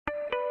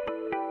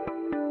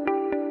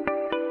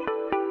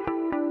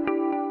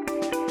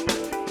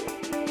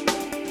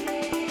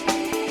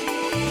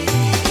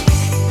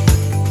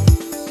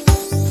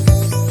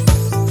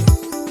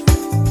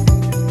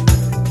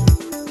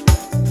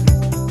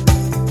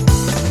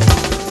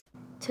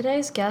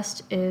Today's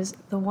guest is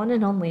the one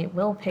and only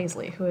Will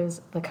Paisley, who is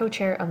the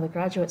co-chair of the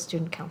Graduate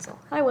Student Council.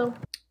 Hi, Will.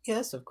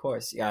 Yes, of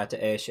course. Ja, det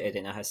är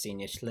inte den här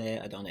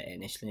sinnesle, att hon är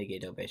initially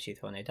då besked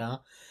hon är där.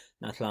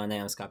 Natlana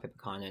am skape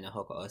pekana na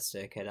hoko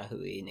oster kera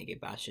hui nigi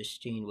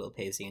bashishtin Will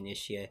Paisley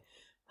initiate.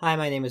 Hi,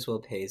 my name is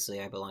Will Paisley.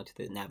 I belong to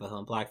the Navajo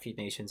and Blackfeet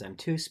Nations. I'm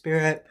Two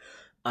Spirit.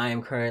 I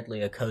am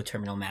currently a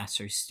co-terminal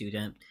master's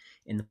student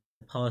in the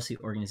Policy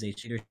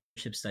Organization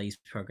Leadership Studies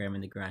program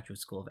in the Graduate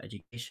School of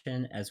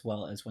Education, as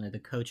well as one of the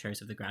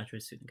co-chairs of the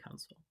Graduate Student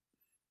Council.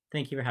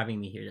 Thank you for having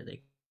me here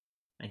today.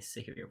 Nice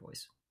to hear your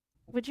voice.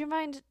 Would you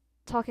mind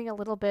talking a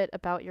little bit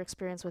about your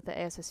experience with the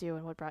ASSU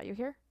and what brought you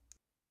here?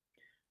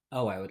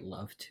 Oh, I would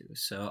love to.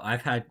 So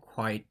I've had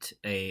quite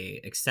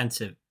a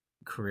extensive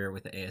career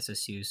with the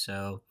ASSU.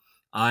 So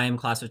I'm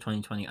class of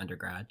 2020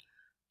 undergrad,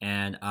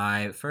 and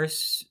I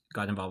first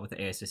got involved with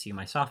the ASSU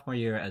my sophomore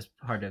year as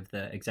part of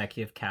the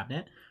executive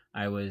cabinet.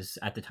 I was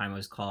at the time I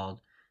was called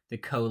the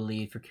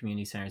co-lead for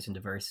community centers and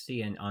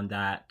diversity, and on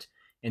that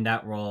in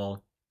that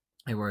role,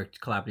 I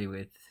worked collaboratively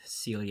with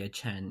Celia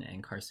Chen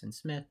and Carson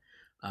Smith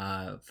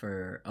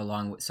for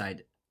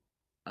alongside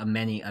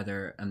many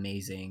other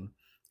amazing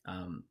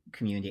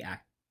community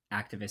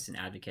activists and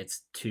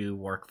advocates to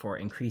work for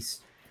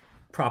increased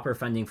proper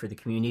funding for the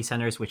community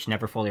centers, which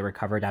never fully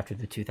recovered after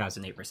the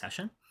 2008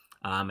 recession,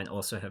 and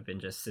also have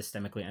been just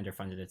systemically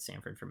underfunded at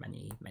Stanford for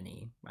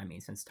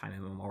since time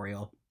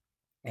immemorial.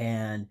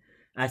 And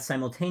as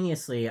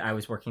simultaneously, I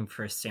was working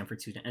for Stanford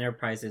Student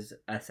Enterprises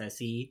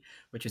 (SSE),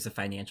 which is the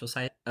financial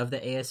side of the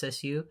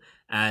ASSU,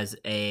 as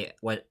a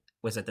what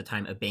was at the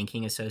time a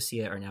banking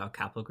associate or now a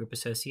Capital Group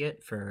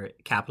associate for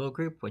Capital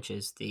Group, which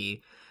is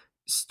the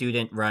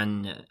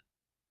student-run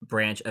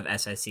branch of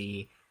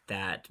SSE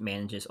that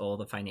manages all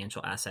the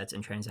financial assets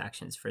and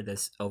transactions for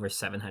this over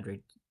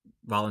 700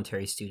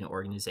 voluntary student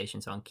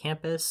organizations on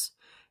campus.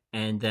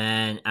 And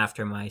then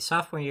after my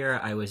sophomore year,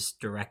 I was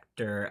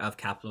director of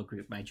Capital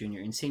Group my junior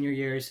and senior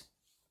years.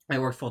 I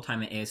worked full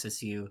time at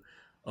ASSU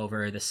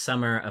over the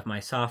summer of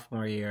my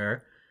sophomore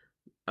year,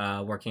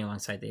 working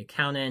alongside the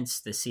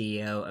accountants, the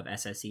CEO of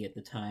SSE at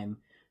the time,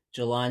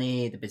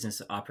 Jelani, the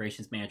business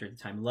operations manager at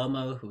the time,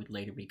 Lomo, who would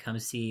later become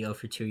CEO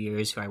for 2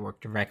 years, who I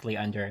worked directly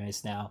under and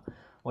is now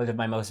one of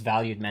my most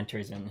valued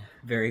mentors and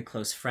very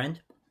close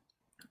friend.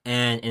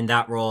 And in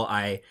that role,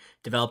 I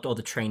developed all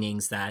the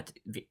trainings that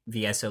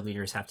VSO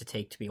leaders have to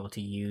take to be able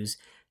to use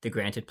the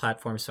Granted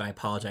platform. So I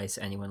apologize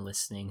to anyone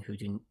listening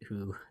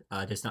who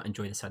does not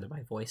enjoy the sound of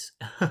my voice,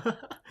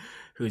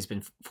 who's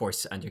been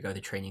forced to undergo the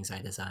trainings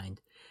I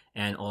designed.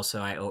 And also,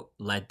 I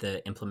led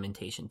the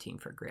implementation team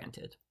for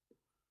Granted.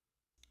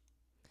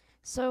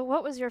 So,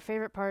 what was your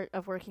favorite part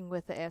of working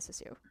with the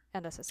ASSU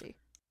and SSE?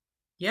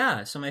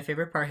 Yeah, so my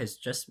favorite part has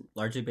just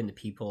largely been the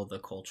people, the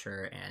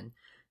culture, and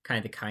kind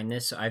of the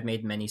kindness. So I've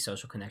made many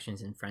social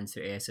connections and friends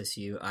through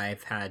ASSU.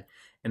 I've had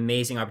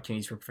amazing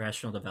opportunities for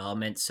professional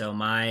development. So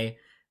my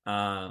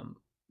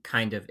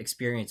kind of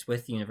experience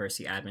with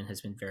university admin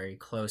has been very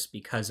close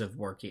because of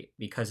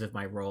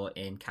my role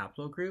in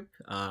Capital Group.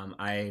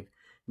 I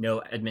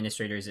know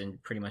administrators in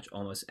pretty much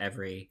almost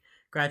every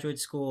graduate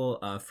school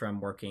from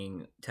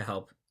working to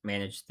help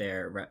manage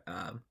their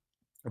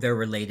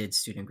related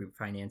student group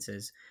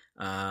finances.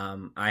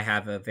 I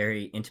have a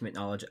very intimate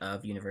knowledge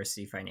of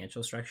university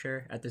financial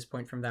structure at this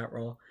point from that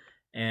role.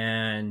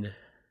 And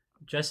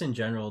just in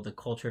general, the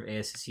culture of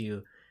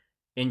ASSU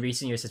in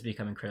recent years has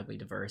become incredibly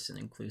diverse and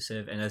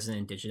inclusive. And as an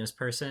Indigenous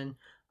person,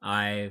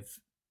 I've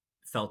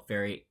felt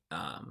very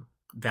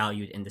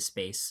valued in the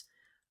space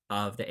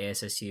of the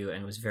ASSU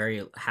and was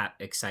very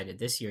excited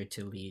this year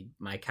to lead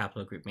my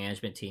Capital Group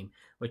management team,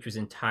 which was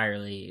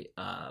entirely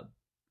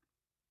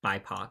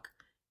BIPOC,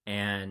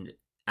 and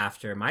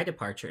after my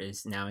departure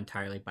is now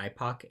entirely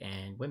BIPOC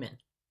and women,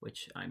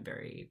 which I'm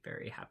very,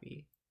 very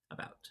happy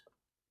about.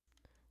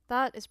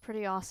 That is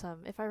pretty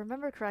awesome. If I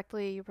remember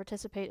correctly, you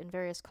participate in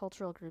various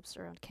cultural groups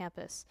around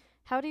campus.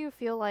 How do you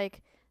feel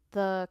like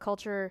the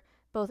culture,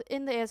 both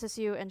in the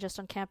ASSU and just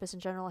on campus in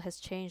general, has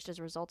changed as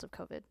a result of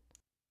COVID?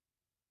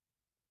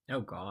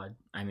 Oh God,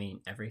 I mean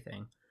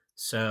everything.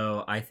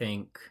 So I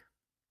think,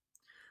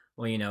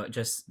 well,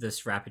 just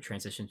this rapid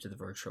transition to the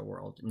virtual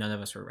world, none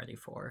of us were ready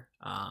for.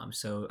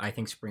 So I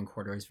think spring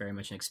quarter is very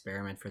much an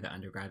experiment for the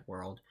undergrad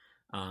world,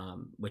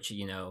 which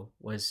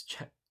was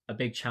a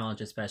big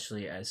challenge,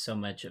 especially as so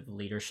much of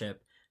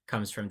leadership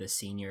comes from the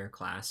senior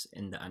class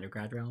in the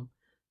undergrad realm,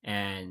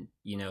 and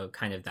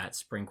kind of that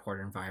spring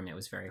quarter environment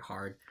was very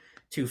hard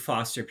to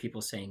foster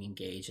people staying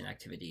engaged in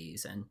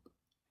activities and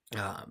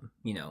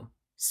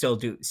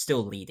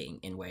still leading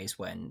in ways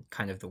when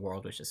kind of the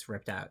world was just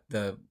ripped out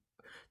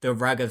the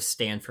rug of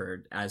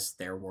Stanford as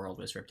their world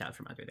was ripped out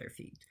from under their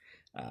feet.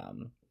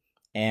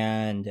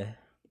 And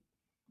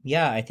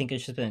yeah, I think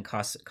it's just been a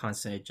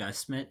constant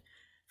adjustment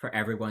for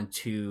everyone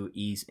to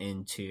ease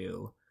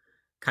into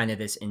kind of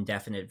this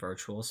indefinite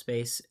virtual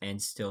space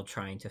and still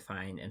trying to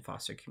find and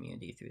foster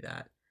community through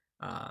that.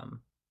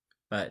 Um,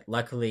 but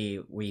luckily,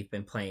 we've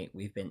been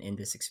in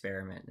this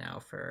experiment now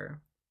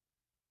for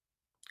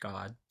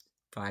God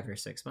 5 or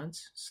 6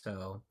 months.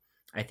 So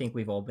I think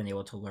we've all been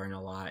able to learn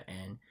a lot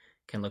and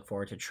can look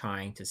forward to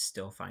trying to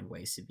still find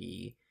ways to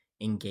be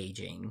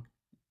engaging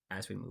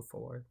as we move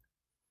forward.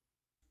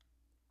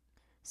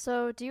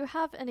 So, do you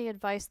have any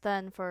advice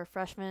then for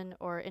freshmen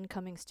or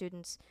incoming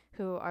students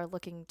who are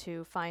looking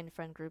to find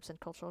friend groups and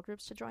cultural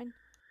groups to join?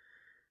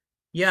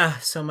 Yeah,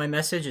 so my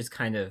message is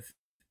kind of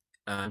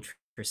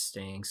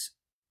interesting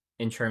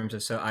in terms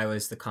of, so I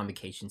was the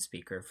convocation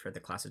speaker for the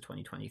class of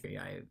 2023.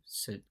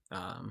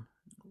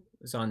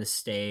 Was on the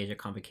stage at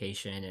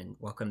convocation and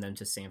welcomed them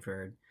to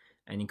Stanford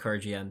and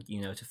encourage them,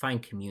 to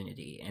find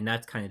community. And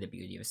that's kind of the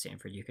beauty of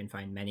Stanford. You can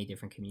find many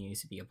different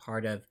communities to be a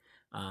part of,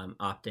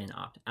 opt in,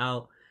 opt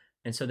out.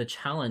 And so the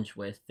challenge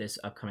with this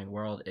upcoming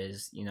world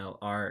is,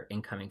 our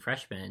incoming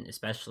freshmen,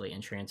 especially in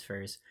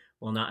transfers,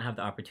 will not have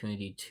the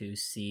opportunity to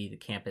see the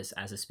campus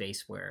as a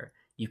space where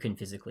you can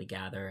physically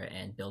gather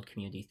and build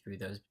community through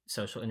those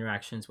social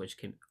interactions, which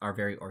are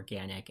very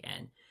organic.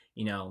 And,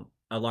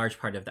 a large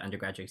part of the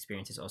undergraduate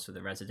experience is also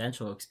the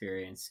residential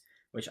experience,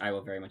 which I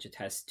will very much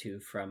attest to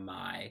from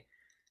my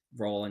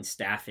role in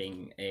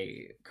staffing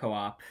a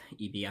co-op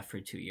EBF for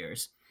 2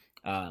 years.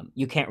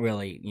 You can't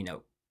really,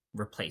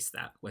 replace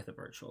that with a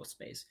virtual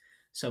space.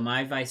 So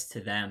my advice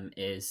to them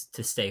is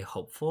to stay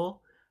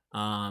hopeful.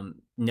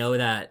 Know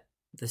that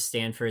the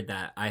Stanford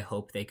that I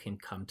hope they can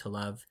come to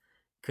love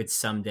could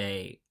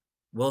someday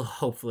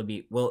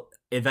will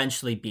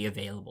eventually be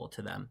available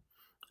to them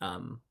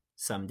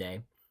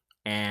someday,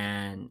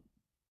 and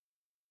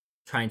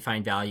try and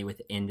find value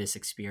within this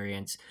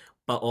experience.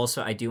 But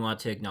also I do want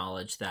to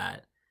acknowledge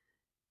that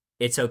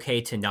it's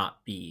okay to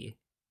not be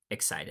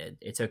excited.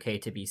 It's okay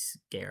to be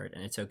scared,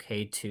 and it's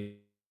okay to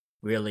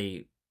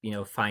really,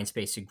 find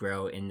space to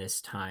grow in this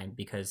time,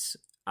 because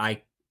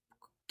I,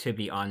 to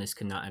be honest,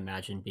 could not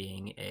imagine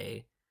being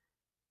a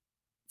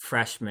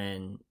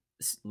freshman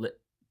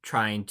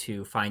trying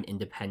to find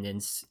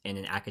independence in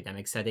an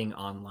academic setting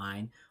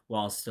online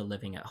while still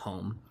living at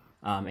home,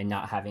 and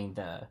not having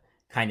the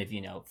kind of,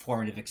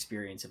 formative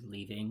experience of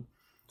leaving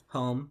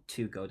home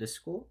to go to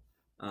school.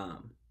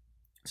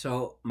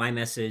 So my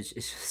message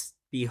is just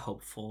be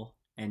hopeful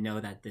and know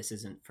that this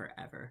isn't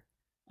forever,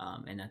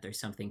 and that there's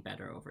something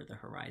better over the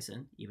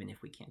horizon, even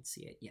if we can't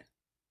see it yet.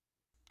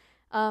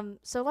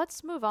 So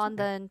let's move on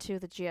then to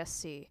the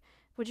GSC.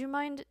 Would you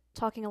mind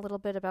talking a little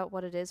bit about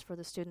what it is for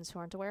the students who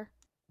aren't aware?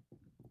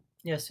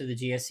 Yeah, so the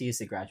GSC is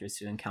the Graduate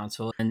Student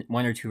Council, and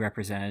one or two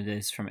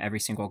representatives from every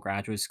single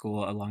graduate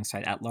school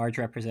alongside at-large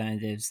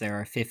representatives. There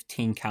are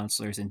 15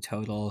 counselors in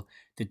total.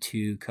 The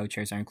 2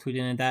 co-chairs are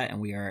included in that, and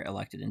we are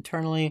elected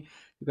internally.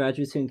 The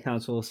Graduate Student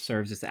Council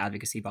serves as the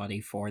advocacy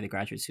body for the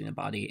graduate student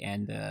body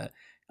and the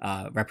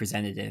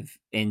representative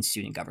in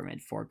student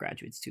government for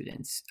graduate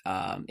students.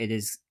 It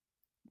is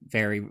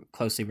very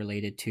closely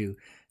related to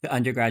the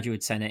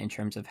undergraduate senate in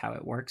terms of how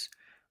it works.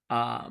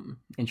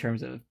 In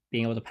terms of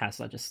being able to pass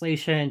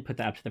legislation, put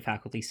that up to the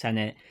faculty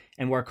senate,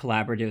 and work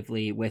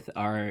collaboratively with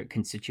our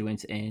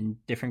constituents in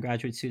different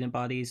graduate student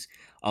bodies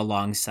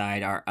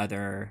alongside our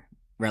other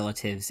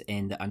relatives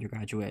in the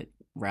undergraduate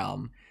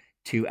realm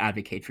to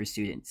advocate for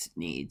students'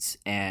 needs.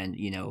 And,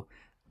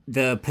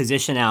 the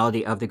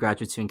positionality of the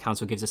Graduate Student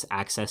Council gives us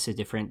access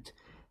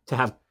to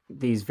have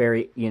these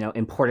very,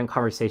 important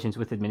conversations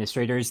with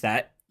administrators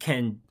that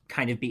can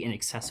kind of be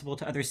inaccessible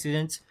to other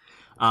students.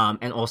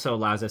 And also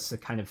allows us to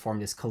kind of form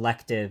this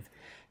collective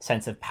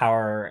sense of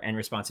power and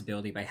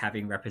responsibility by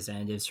having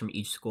representatives from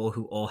each school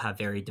who all have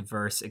very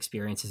diverse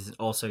experiences, and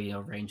also,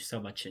 range so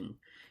much in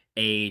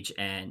age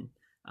and,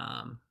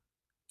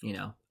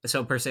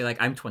 so per se,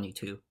 like I'm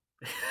 22,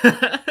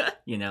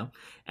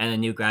 and a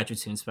new graduate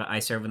students, but I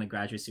serve in the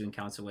Graduate Student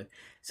Council with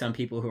some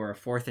people who are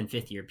 4th and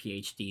 5th year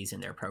PhDs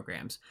in their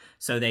programs.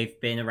 So they've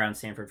been around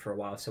Stanford for a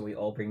while. So we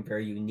all bring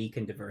very unique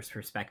and diverse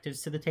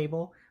perspectives to the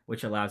table,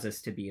 which allows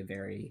us to be a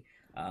very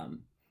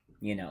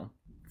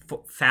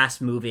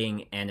fast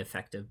moving and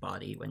effective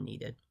body when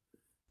needed.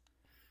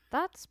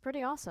 That's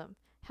pretty awesome.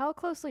 How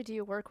closely do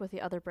you work with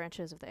the other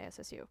branches of the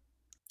ASSU?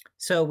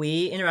 So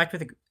we interact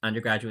with the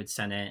undergraduate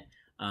senate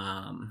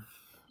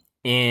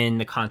in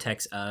the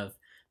context of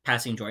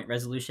passing joint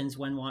resolutions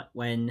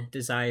when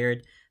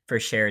desired for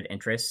shared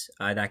interests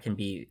that can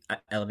be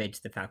elevated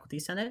to the faculty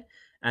senate.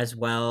 As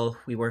well,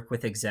 we work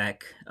with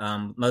exec,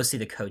 mostly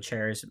the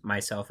co-chairs,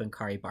 myself and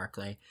Kari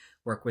Barclay,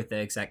 work with the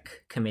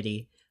exec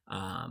committee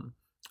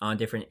on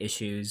different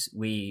issues.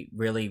 We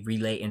really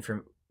relay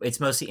it's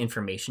mostly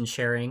information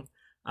sharing,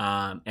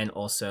 and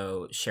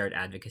also shared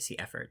advocacy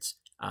efforts.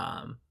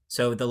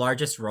 So the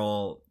largest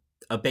role,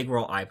 a big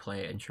role I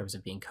play in terms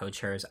of being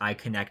co-chairs, I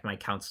connect my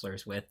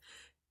counselors with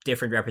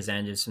different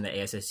representatives from the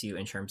ASSU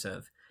in terms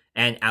of,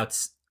 and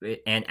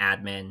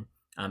admin,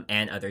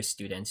 and other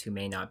students who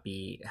may not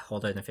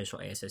hold an official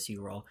ASSU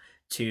role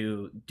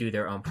to do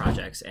their own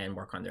projects and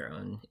work on their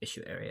own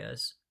issue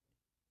areas.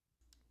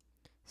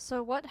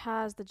 So what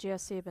has the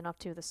GSC been up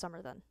to this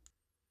summer then?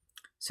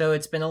 So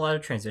it's been a lot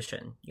of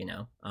transition,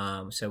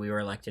 So we were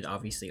elected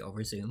obviously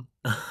over Zoom.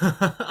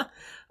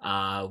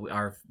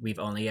 We've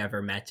only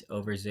ever met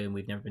over Zoom.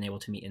 We've never been able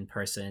to meet in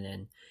person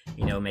and,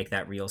 make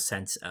that real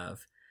sense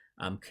of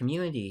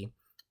community.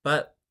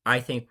 But I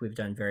think we've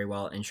done very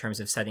well in terms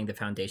of setting the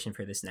foundation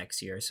for this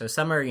next year. So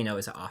summer,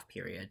 is an off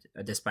period,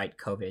 despite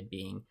COVID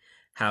being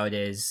how it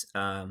is.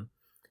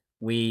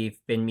 We've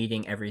been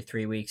meeting every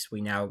 3 weeks.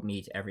 We now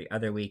meet every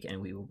other week,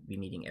 and we will be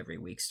meeting every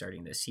week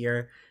starting this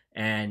year.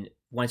 And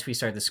once we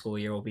start the school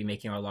year, we'll be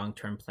making our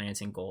long-term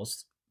plans and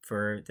goals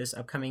for this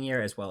upcoming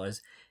year, as well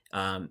as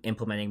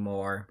implementing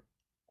more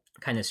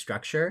kind of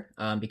structure,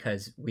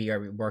 because we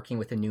are working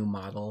with a new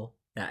model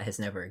that has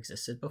never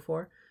existed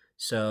before.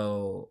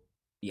 So,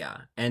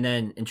 yeah. And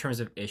then in terms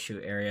of issue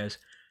areas,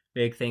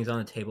 big things on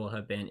the table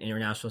have been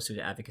international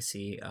student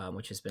advocacy,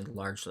 which has been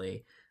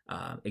largely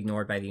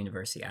ignored by the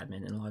university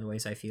admin in a lot of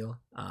ways, I feel.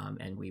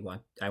 And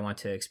I want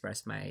to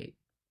express my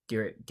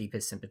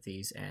deepest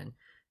sympathies and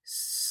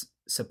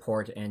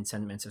support and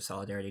sentiments of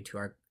solidarity to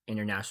our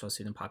international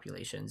student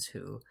populations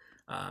who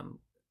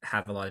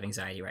have a lot of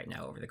anxiety right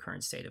now over the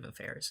current state of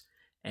affairs.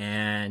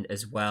 And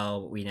as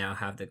well, we now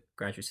have the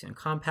Graduate Student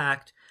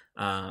Compact.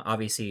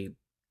 Obviously,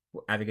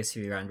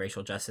 advocacy around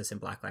racial justice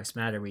and Black Lives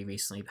Matter. We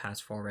recently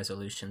passed 4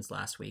 resolutions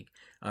last week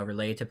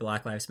related to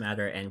Black Lives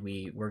Matter, and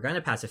we were going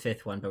to pass a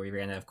 5th one, but we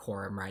ran out of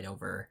quorum right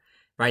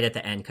at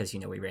the end because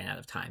we ran out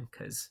of time.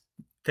 Because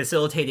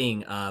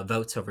facilitating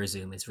votes over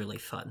Zoom is really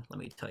fun. Let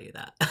me tell you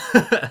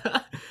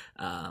that.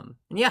 And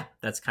yeah,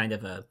 that's kind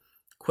of a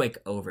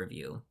quick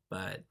overview,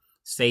 but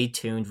stay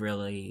tuned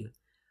really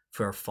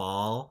for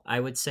fall, I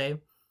would say,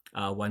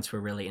 once we're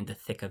really in the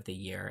thick of the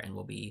year, and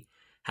we'll be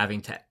having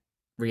to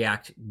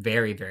react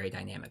very, very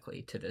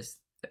dynamically to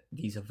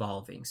these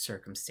evolving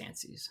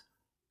circumstances.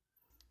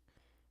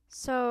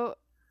 So,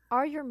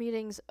 are your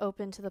meetings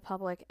open to the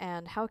public,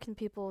 and how can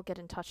people get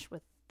in touch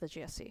with the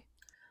GSC?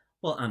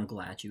 Well, I'm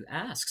glad you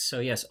asked. So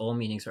yes, all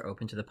meetings are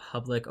open to the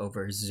public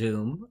over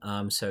Zoom.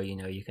 So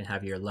you can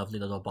have your lovely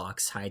little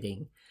box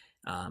hiding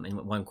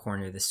in one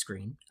corner of the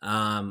screen.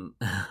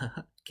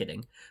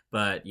 Kidding,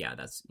 but yeah,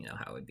 that's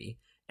how it would be.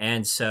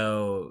 And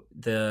so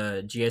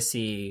the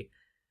GSC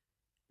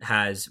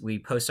we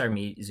post our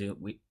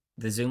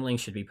the Zoom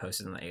link should be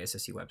posted on the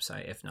ASSU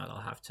website. If not,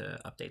 I'll have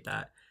to update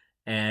that.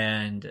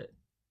 And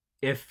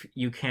if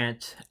you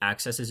can't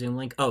access a Zoom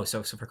link,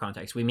 so for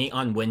context, we meet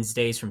on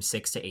Wednesdays from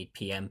 6 to 8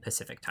 p.m.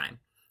 Pacific time.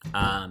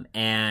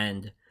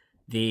 And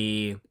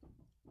the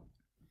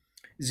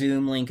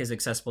Zoom link is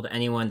accessible to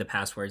anyone. The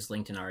password is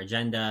linked in our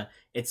agenda.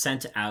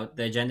 The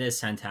agenda is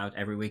sent out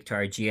every week to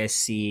our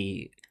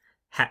GSC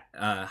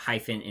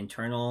hyphen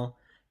internal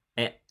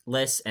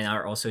lists, and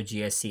are also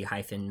GSC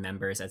hyphen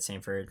members at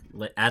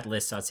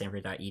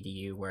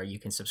list.stanford.edu, where you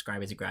can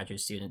subscribe as a graduate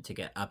student to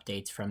get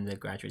updates from the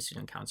Graduate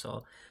Student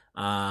Council.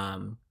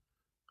 And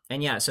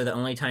yeah, so the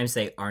only times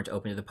they aren't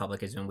open to the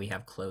public is when we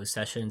have closed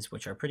sessions,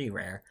 which are pretty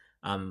rare.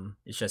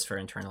 It's just for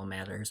internal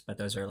matters, but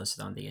those are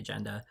listed on the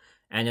agenda.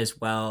 And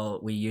as well,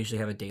 we usually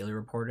have a daily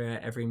reporter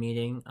at every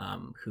meeting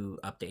who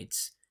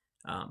updates,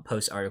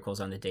 posts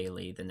articles on the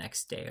daily the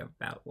next day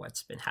about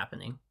what's been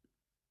happening.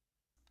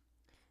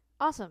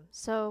 Awesome.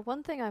 So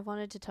one thing I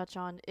wanted to touch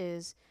on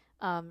is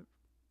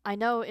I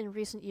know in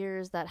recent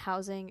years that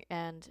housing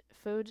and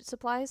food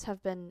supplies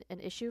have been an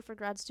issue for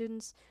grad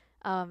students.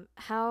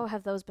 How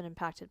have those been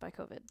impacted by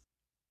COVID?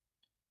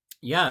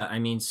 Yeah,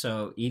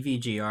 so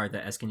EVGR,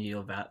 the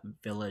Escondido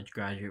Village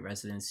Graduate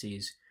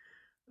Residencies,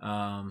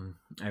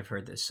 I've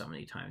heard this so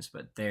many times,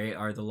 but they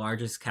are the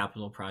largest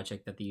capital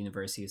project that the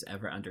university has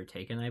ever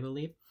undertaken, I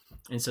believe.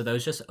 And so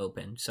those just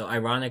opened. So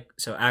ironically,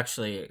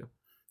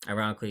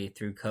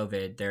 through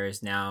COVID, there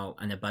is now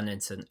an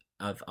abundance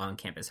of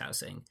on-campus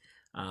housing.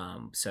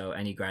 So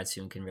any grad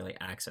student can really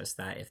access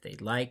that if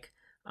they'd like.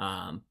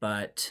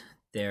 But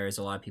there's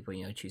a lot of people,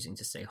 choosing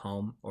to stay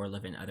home or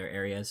live in other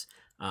areas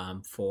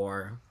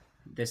for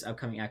this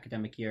upcoming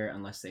academic year,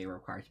 unless they are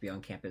required to be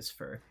on campus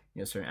for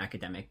certain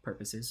academic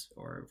purposes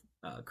or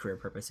career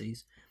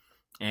purposes.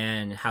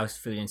 And house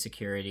food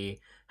insecurity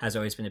has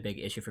always been a big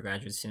issue for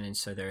graduate students.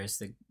 So there is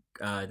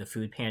the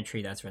food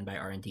pantry that's run by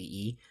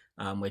R&DE,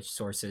 which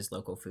sources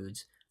local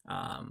foods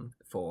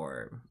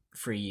for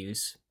free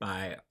use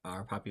by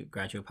our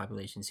graduate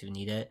populations who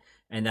need it.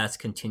 And that's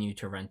continued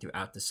to run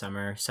throughout the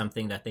summer.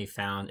 Something that they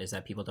found is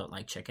that people don't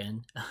like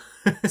chicken.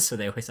 So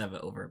they always have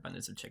an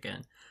overabundance of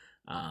chicken.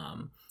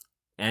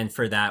 And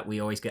for that, we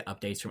always get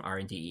updates from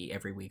R&DE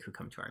every week who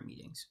come to our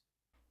meetings.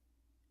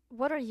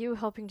 What are you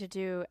hoping to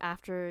do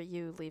after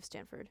you leave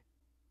Stanford?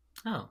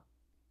 Oh,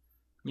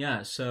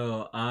 yeah.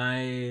 So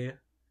I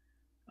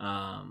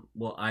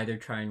will either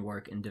try and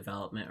work in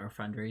development or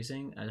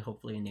fundraising at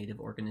hopefully a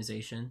native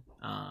organization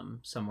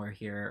somewhere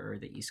here or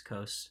the East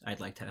Coast.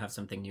 I'd like to have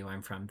something new.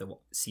 I'm from the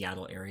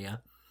Seattle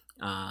area.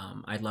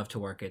 I'd love to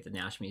work at the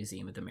National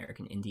Museum of the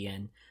American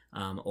Indian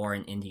or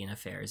in Indian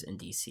Affairs in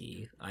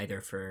DC,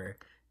 either for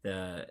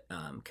the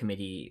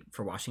Committee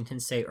for Washington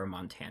State or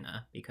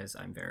Montana, because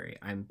I'm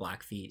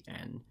Blackfeet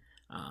and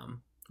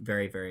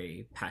very,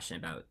 very passionate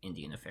about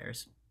Indian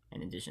affairs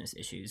and indigenous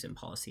issues and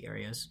policy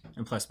areas.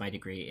 And plus my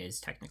degree is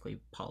technically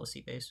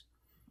policy based.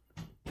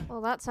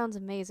 Well, that sounds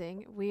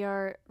amazing. We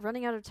are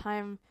running out of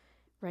time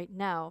right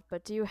now,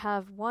 but do you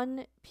have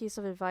one piece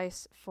of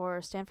advice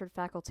for Stanford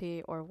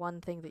faculty or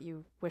one thing that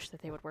you wish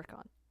that they would work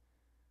on?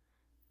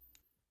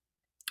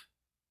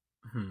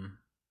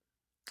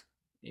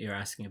 You're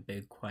asking a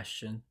big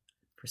question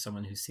for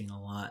someone who's seen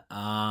a lot.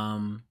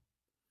 I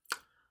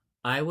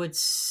would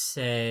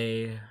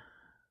say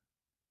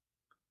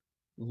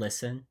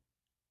listen.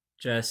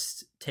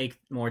 Just take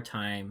more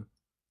time.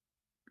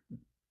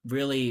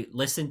 Really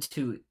listen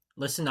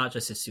not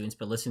just to students,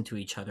 but listen to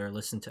each other,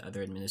 listen to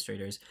other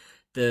administrators.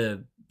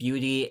 The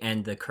beauty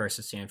and the curse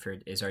of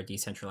Stanford is our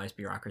decentralized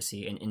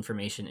bureaucracy, and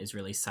information is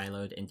really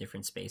siloed in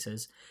different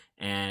spaces.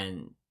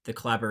 And the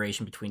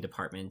collaboration between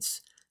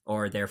departments,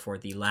 or therefore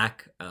the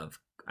lack of,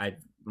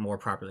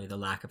 the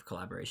lack of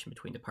collaboration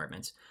between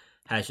departments,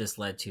 has just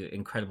led to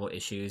incredible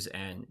issues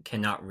and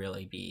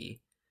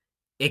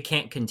it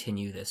can't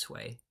continue this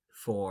way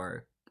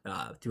for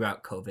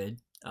throughout COVID,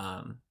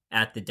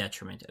 at the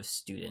detriment of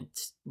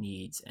student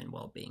needs and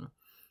well-being.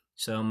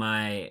 So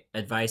my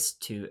advice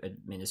to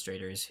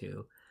administrators,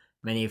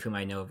 many of whom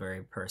I know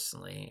very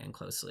personally and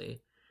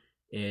closely,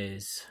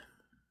 is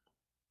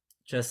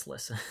just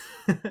listen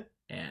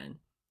and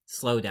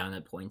slow down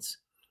at points.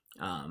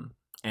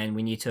 And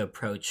we need to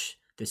approach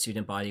the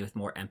student body with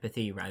more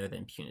empathy rather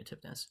than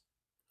punitiveness.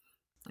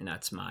 And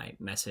that's my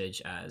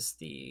message as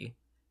the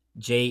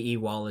J.E.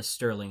 Wallace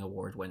Sterling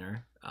Award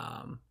winner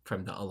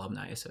from the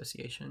Alumni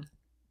Association.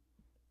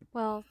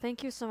 Well,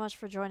 thank you so much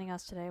for joining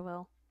us today,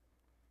 Will.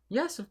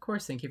 Yes, of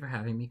course. Thank you for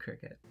having me,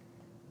 Cricket.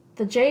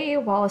 The J.E.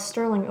 Wallace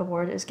Sterling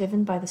Award is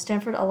given by the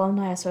Stanford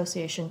Alumni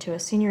Association to a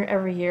senior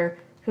every year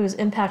whose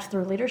impact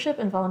through leadership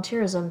and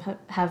volunteerism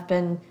have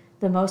been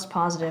the most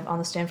positive on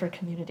the Stanford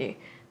community.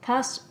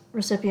 Past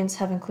recipients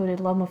have included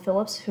Loma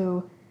Phillips,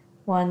 who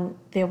won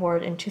the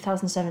award in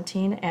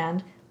 2017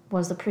 and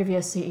was the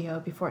previous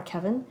CEO before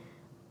Kevin.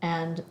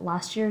 And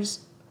last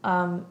year's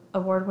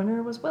award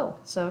winner was Will.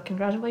 So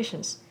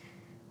congratulations.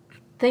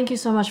 Thank you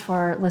so much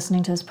for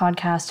listening to this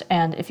podcast,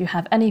 and if you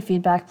have any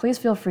feedback, please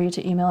feel free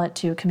to email it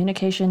to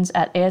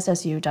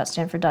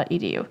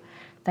communications@assu.stanford.edu.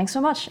 Thanks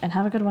so much, and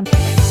have a good one.